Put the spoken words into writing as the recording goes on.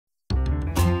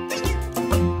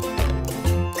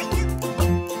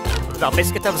The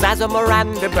biscuit of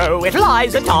Zazzamarandabo. It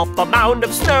lies atop a mound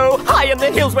of snow, high in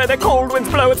the hills where the cold winds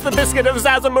blow. It's the biscuit of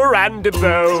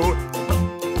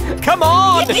Zazzamarandabo. Come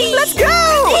on, Yippee! let's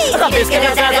go! The biscuit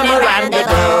of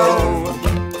Zazzamarandabo.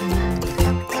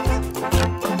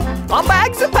 Our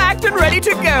bags are packed and ready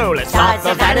to go. Let's start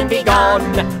the van and be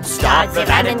gone. Start the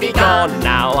van and be gone.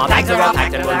 Now our bags are all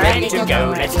packed and we're ready to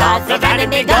go. Let's start the van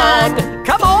and be gone.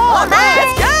 Come on,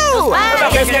 let's go! The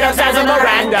biscuit of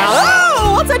Zazzamaranda.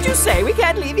 Oh, what's that you say? We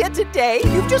can't leave yet today.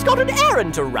 You've just got an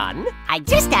errand to run. I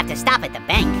just have to stop at the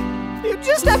bank. You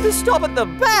just have to stop at the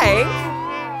bank?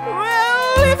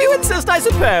 Well, if you insist, I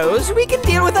suppose. We can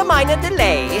deal with a minor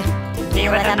delay.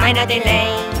 Deal with a minor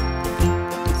delay.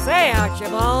 Say,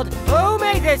 Archibald, who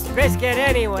made this biscuit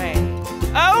anyway?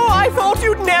 Oh, I thought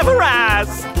you'd never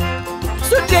ask.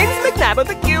 Sir James McNabb of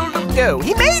the Guild of Dough.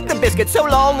 He made the biscuit so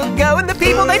long ago, and the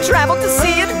people they traveled to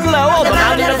see it glow on the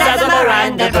mountain of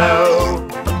Zazzamarandabo.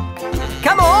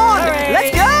 Come on, Hooray.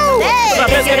 let's go! Hey. The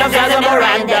biscuit of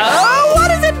Zazzamaranda. Oh, what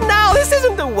is it now? This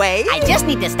isn't the way. I just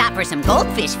need to stop for some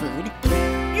goldfish food.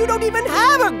 You don't even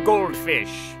have a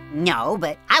goldfish. No,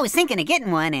 but I was thinking of getting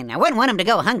one, and I wouldn't want him to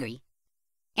go hungry.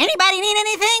 Anybody need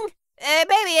anything?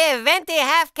 Maybe a venti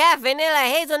half-calf vanilla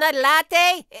hazelnut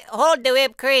latte. Hold the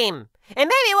whipped cream. And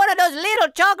maybe one of those little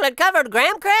chocolate-covered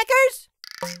graham crackers?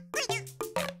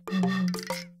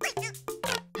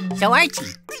 So,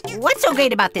 Archie, what's so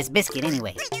great about this biscuit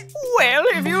anyway? Well,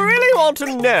 if you really want to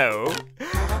know,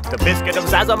 the biscuit of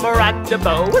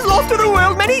Zazzamarandabo was lost to the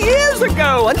world many years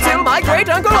ago until my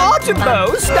great-uncle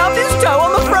Archibald stubbed his toe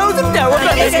on the frozen dough of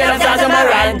the biscuit of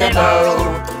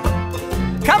Zazzamarandabo.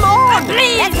 Come on!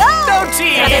 Please, let's go! No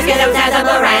tease! The biscuit of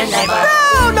Zazzamarandabo.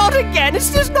 No, not again! It's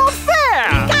just not fair!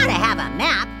 Gotta have a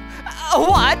map.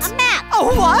 What? A map.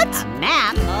 What? A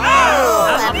map.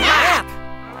 Oh, a map.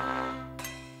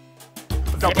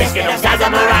 The biscuit of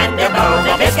Zazzamarandabo!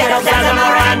 The biscuit of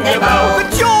Zazzamarandabo! The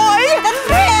joy! The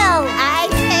thrill. I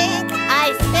think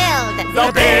I filled. The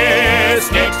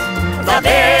biscuit! The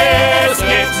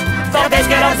biscuit! The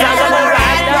biscuit of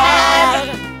Zazzamarandabo!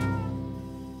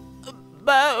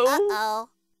 Uh-oh.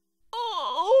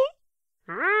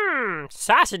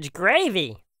 Sausage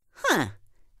gravy. Huh.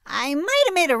 I might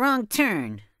have made a wrong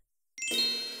turn.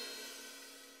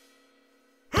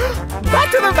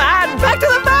 Back to the van! Back to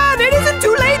the van! It isn't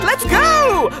too late! Let's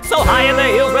go! So high in the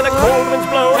hills where the cold winds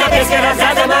blow, the biscuit of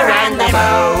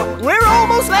Zazzamarandabo. We're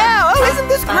almost there! Oh, isn't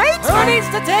this great? Who needs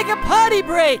to take a potty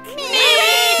break? No!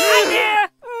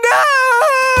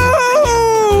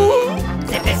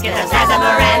 The biscuit of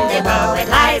Zazzamarandabo. It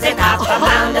lies atop a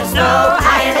mound of snow,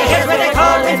 high in the hills where the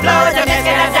cold wind blows. The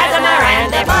biscuit of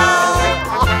Zazzamarandabo.